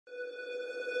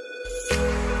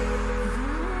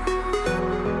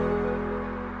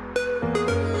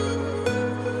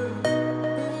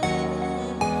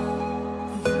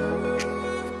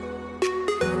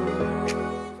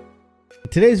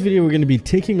Today's video, we're going to be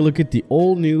taking a look at the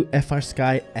all new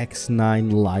FrSky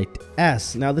X9-Lite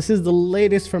S. Now, this is the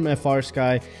latest from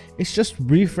FrSky. It's just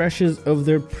refreshes of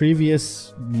their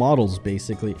previous models,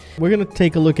 basically. We're going to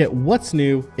take a look at what's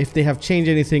new, if they have changed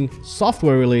anything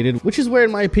software related, which is where,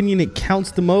 in my opinion, it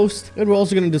counts the most. And we're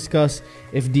also going to discuss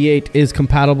if D8 is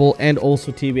compatible and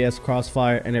also Tbs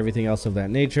Crossfire and everything else of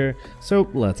that nature. So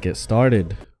let's get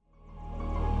started.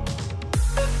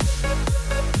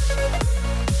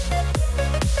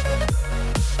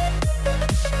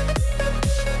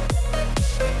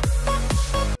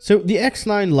 So the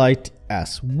X9-Lite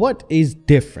S, what is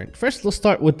different? First, let's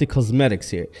start with the cosmetics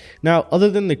here. Now, other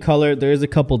than the color, there is a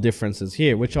couple differences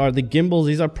here, which are the gimbals.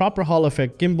 These are proper Hall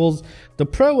effect gimbals. The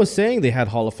Pro was saying they had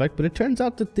Hall effect, but it turns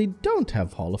out that they don't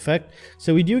have Hall effect.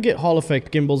 So we do get Hall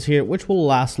effect gimbals here, which will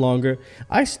last longer.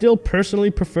 I still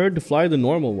personally prefer to fly the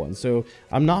normal one, so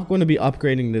I'm not going to be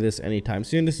upgrading to this anytime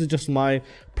soon. This is just my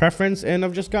preference, and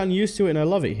I've just gotten used to it, and I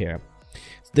love it here.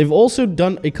 They've also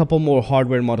done a couple more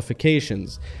hardware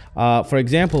modifications. For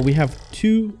example, we have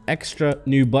two extra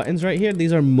new buttons right here.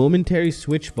 These are momentary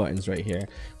switch buttons right here.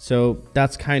 So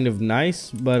that's kind of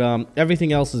nice, but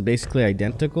everything else is basically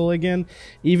identical again.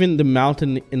 Even the mount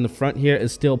in the front here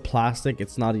is still plastic.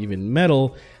 It's not even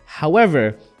metal.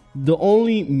 However, the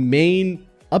only main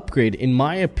upgrade, in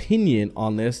my opinion,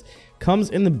 on this comes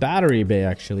in the battery bay,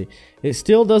 actually. It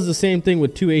still does the same thing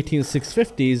with two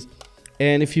 18650s.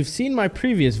 And if you've seen my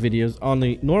previous videos on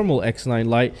the normal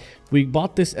X9-Lite, we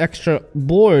bought this extra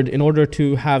board in order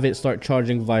to have it start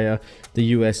charging via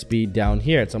the USB down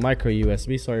here. It's a micro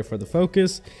USB, sorry for the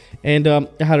focus. And I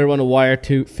had to run a wire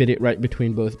to fit it right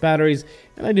between both batteries.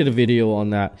 And I did a video on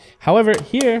that. However,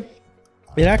 here,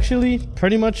 it actually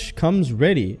pretty much comes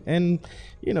ready. And,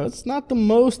 you know, it's not the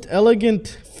most elegant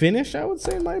finish, I would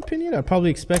say, in my opinion. I'd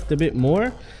probably expect a bit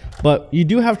more. But you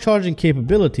do have charging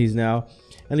capabilities now.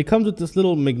 And it comes with this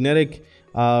little magnetic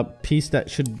piece that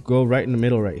should go right in the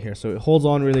middle right here. So it holds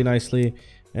on really nicely.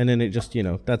 And then it just, you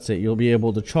know, that's it. You'll be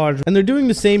able to charge. And they're doing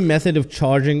the same method of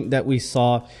charging that we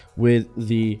saw with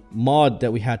the mod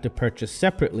that we had to purchase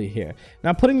separately here.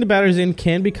 Now, putting the batteries in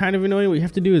can be kind of annoying. What you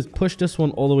have to do is push this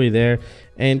one all the way there.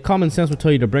 And common sense would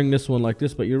tell you to bring this one like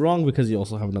this, but you're wrong because you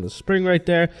also have another spring right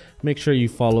there. Make sure you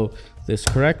follow this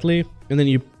correctly. And then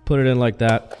you put it in like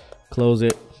that, close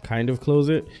it. Kind of close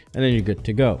it, and then you're good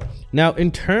to go. Now,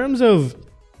 in terms of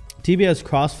Tbs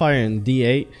Crossfire and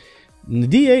D8, the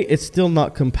D8 it's still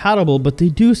not compatible, but they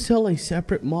do sell a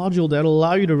separate module that'll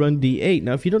allow you to run D8.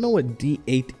 Now, if you don't know what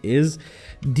D8 is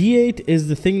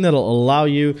the thing that'll allow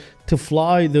you to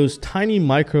fly those tiny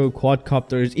micro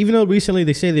quadcopters. Even though recently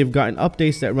they say they've gotten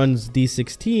updates that runs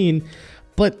D16,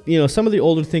 but, you know, some of the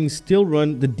older things still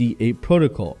run the D8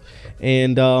 protocol.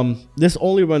 And this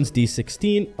only runs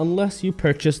D16 unless you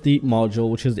purchase the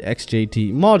module, which is the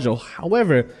XJT module.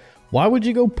 However, why would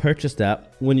you go purchase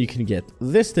that when you can get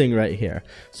this thing right here?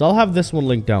 So I'll have this one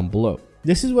linked down below.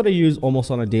 This is what I use almost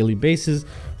on a daily basis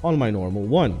on my normal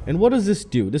one. And what does this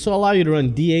do? This will allow you to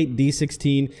run D8,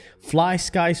 D16,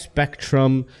 FrSky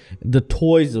Spectrum, the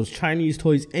toys, those Chinese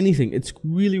toys, anything. It's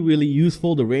really, really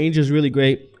useful. The range is really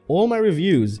great. All my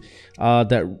reviews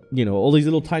that, you know, all these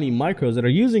little tiny micros that are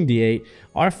using D8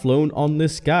 are flown on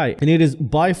this guy. And it is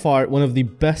by far one of the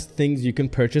best things you can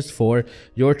purchase for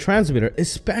your transmitter,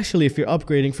 especially if you're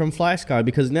upgrading from FrSky,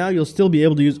 because now you'll still be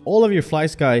able to use all of your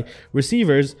FrSky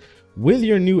receivers with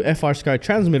your new FrSky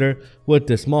transmitter with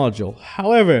this module.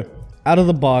 However, out of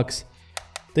the box,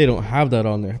 they don't have that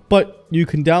on there. But you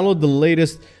can download the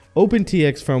latest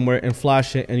OpenTX firmware and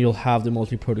flash it, and you'll have the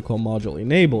multi-protocol module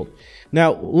enabled.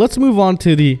 Now, let's move on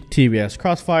to the Tbs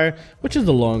Crossfire, which is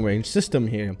the long-range system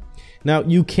here. Now,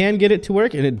 you can get it to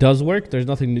work, and it does work. There's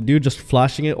nothing to do, just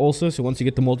flashing it also. So once you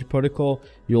get the multi-protocol,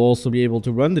 you'll also be able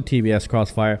to run the Tbs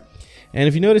Crossfire. And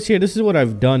if you notice here, this is what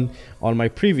I've done on my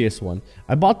previous one.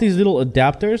 I bought these little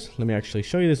adapters. Let me actually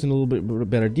show you this in a little bit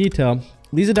better detail.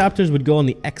 These adapters would go on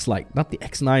the X-lite, not the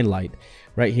X9-Lite,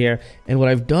 right here. And what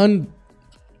I've done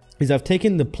is I've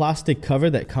taken the plastic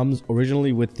cover that comes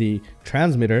originally with the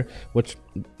transmitter, which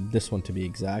this one to be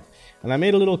exact, and I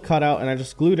made a little cutout and I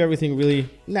just glued everything really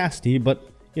nasty, but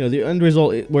you know, the end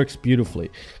result, it works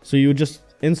beautifully. So you just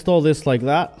install this like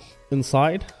that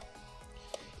inside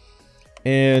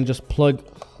and just plug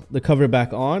the cover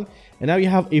back on, and now you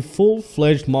have a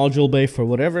full-fledged module bay for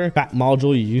whatever back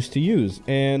module you used to use.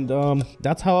 And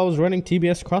that's how I was running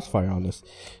Tbs Crossfire on this,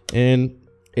 and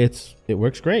it's it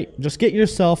works great. Just get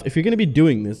yourself, if you're going to be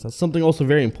doing this, that's something also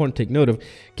very important to take note of,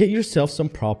 get yourself some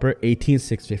proper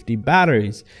 18650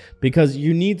 batteries, because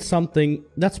you need something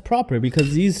that's proper,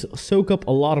 because these soak up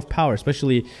a lot of power,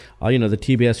 especially you know, the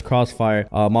Tbs Crossfire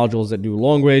modules that do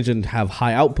long range and have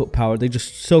high output power. They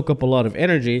just soak up a lot of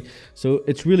energy, so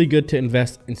it's really good to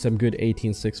invest in some good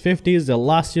 18650s. They'll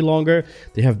last you longer,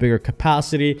 they have bigger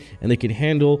capacity, and they can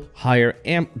handle higher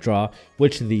amp draw,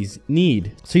 which these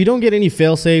need, so you don't get any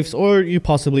fail safes or you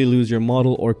possibly lose your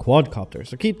model or quadcopter.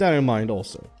 So keep that in mind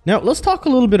also. Now let's talk a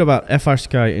little bit about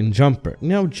FrSky and Jumper.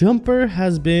 Now Jumper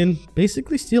has been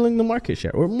basically stealing the market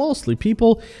share, or mostly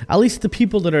people, at least the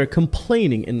people that are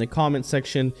complaining in the comment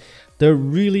section, they're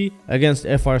really against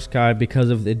FrSky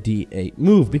because of the D8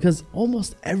 move, because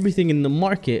almost everything in the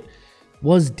market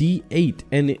was D8,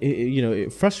 and you know,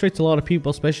 it frustrates a lot of people,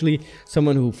 especially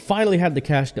someone who finally had the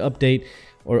cash to update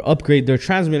or upgrade their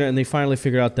transmitter, and they finally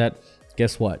figured out that,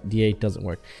 guess what, D8 doesn't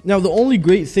work. Now the only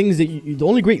great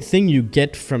thing you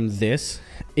get from this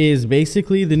is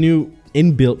basically the new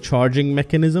inbuilt charging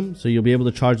mechanism. So you'll be able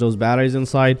to charge those batteries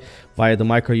inside via the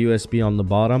micro USB on the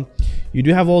bottom. You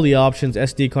do have all the options: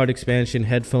 SD card expansion,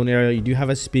 headphone area, you do have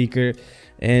a speaker,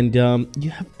 and you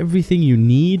have everything you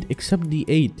need except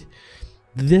D8.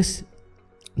 This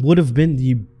would have been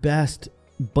the best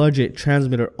budget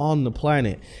transmitter on the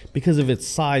planet because of its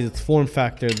size, its form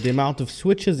factor, the amount of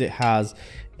switches it has,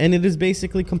 and it is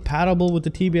basically compatible with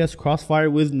the Tbs Crossfire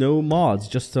with no mods,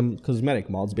 just some cosmetic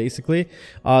mods basically.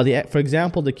 For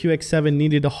example, the QX7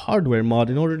 needed a hardware mod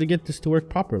in order to get this to work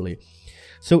properly.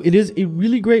 So it is a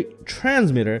really great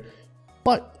transmitter,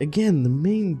 but again, the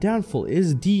main downfall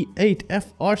is D8.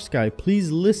 FrSky,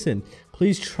 please listen.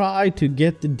 Please try to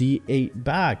get the D8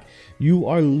 back. You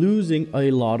are losing a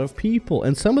lot of people,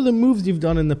 and some of the moves you've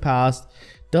done in the past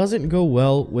doesn't go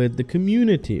well with the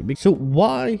community. So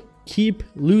why keep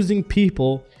losing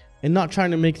people and not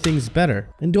trying to make things better?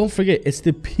 And don't forget, it's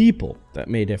the people that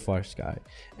made FrSky.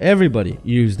 Everybody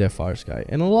used FrSky,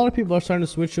 and a lot of people are starting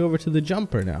to switch over to the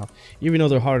Jumper now, even though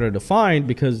they're harder to find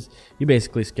because you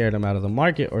basically scared them out of the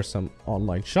market or some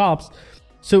online shops.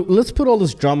 So let's put all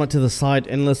this drama to the side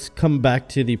and let's come back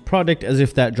to the product as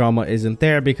if that drama isn't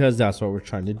there, because that's what we're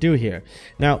trying to do here.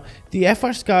 Now, the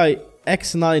FrSky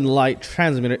X9-Lite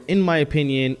transmitter, in my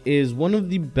opinion, is one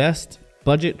of the best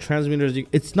budget transmitters.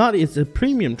 It's a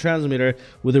premium transmitter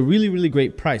with a really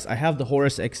great price. I have the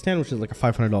Horus X10, which is like a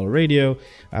 $500 radio.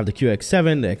 I have the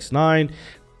QX7, the X9,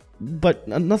 but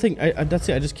nothing. That's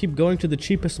it. I just keep going to the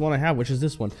cheapest one I have, which is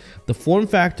this one. The form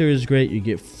factor is great. You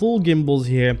get full gimbals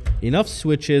here, enough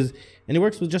switches, and it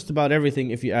works with just about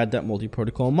everything if you add that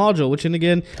multi-protocol module, which, and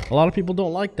again, a lot of people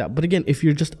don't like that. But again, if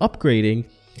you're just upgrading,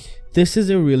 this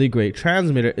is a really great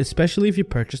transmitter, especially if you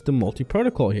purchase the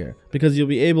multi-protocol here, because you'll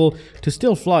be able to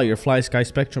still fly your FlySky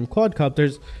Spectrum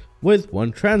quadcopters with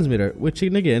one transmitter, which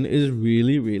again is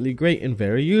really great and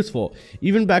very useful.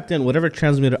 Even back then, whatever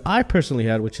transmitter I personally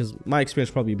had, which is my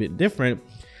experience probably a bit different,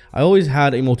 I always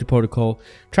had a multi-protocol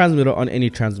transmitter on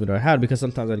any transmitter I had, because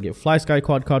sometimes I'd get FlySky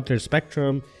quadcopter,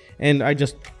 Spectrum, and I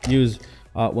just use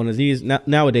one of these.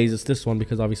 Nowadays it's this one,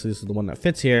 because obviously this is the one that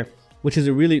fits here, which is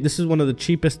this is one of the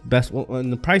cheapest, best in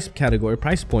the price category,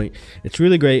 price point. It's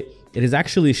really great. It is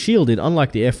actually shielded,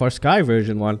 unlike the FrSky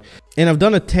version one. And I've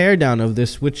done a teardown of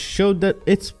this, which showed that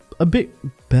it's a bit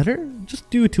better, just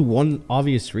due to one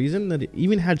obvious reason, that it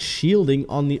even had shielding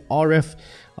on the RF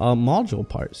module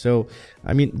part. So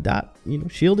I mean, that, you know,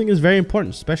 shielding is very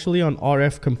important, especially on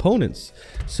RF components.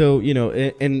 So, you know,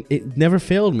 and it never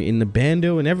failed me in the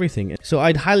bando and everything. So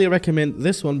I'd highly recommend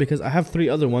this one, because I have 3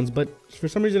 other ones, but for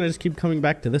some reason I just keep coming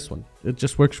back to this one. It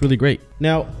just works really great.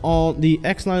 Now on the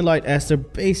X9-Lite S, they're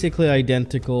basically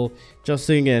identical, just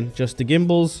again, just the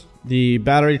gimbals, the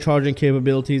battery charging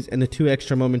capabilities, and the 2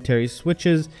 extra momentary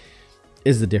switches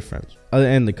is the difference,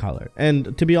 and the color.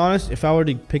 And to be honest, if I were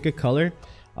to pick a color,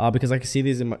 because I can see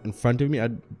these in front of me,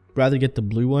 I'd rather get the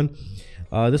blue one.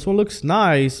 This one looks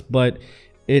nice, but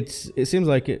it seems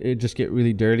like it just get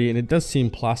really dirty, and it does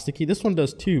seem plasticky. This one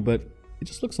does too, but it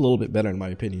just looks a little bit better in my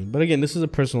opinion. But again, this is a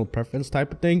personal preference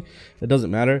type of thing. It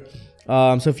doesn't matter.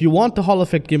 So if you want the Hall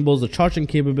effect gimbals, the charging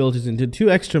capabilities, and the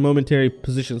 2 extra momentary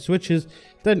position switches,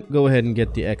 then go ahead and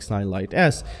get the X9-Lite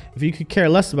S. If you could care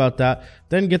less about that,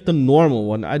 then get the normal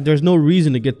one. There's no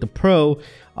reason to get the Pro,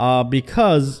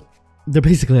 because they're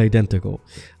basically identical.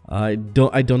 I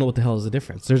don't know what the hell is the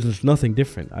difference. There's nothing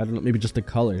different. I don't know, maybe just the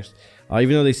colors.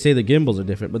 Even though they say the gimbals are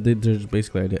different, but they're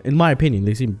basically, in my opinion,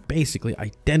 they seem basically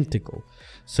identical.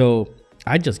 So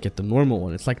I just get the normal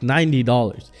one. It's like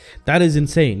 $90. That is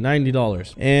insane,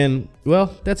 $90. And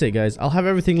well, that's it guys. I'll have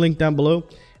everything linked down below.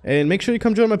 And make sure you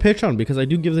come join my Patreon, because I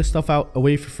do give this stuff out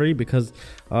away for free, because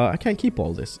I can't keep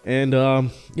all this. And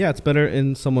yeah, it's better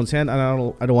in someone's hand, and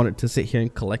I don't want it to sit here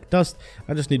and collect dust.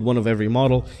 I just need one of every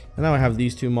model, and now I have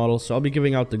these 2 models, so I'll be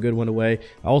giving out the good one away.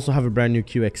 I also have a brand new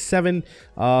QX7.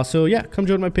 So yeah, come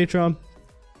join my Patreon.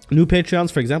 New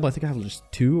Patreons, for example, I think I have just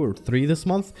 2 or 3 this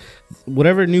month.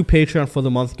 Whatever new Patreon for the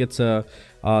month gets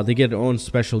they get their own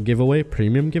special giveaway,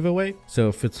 premium giveaway. So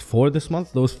if it's 4 this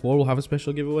month, those 4 will have a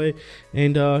special giveaway.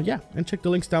 And yeah, and check the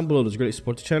links down below. There's great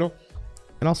support the channel,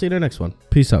 and I'll see you in the next one.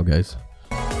 Peace out, guys.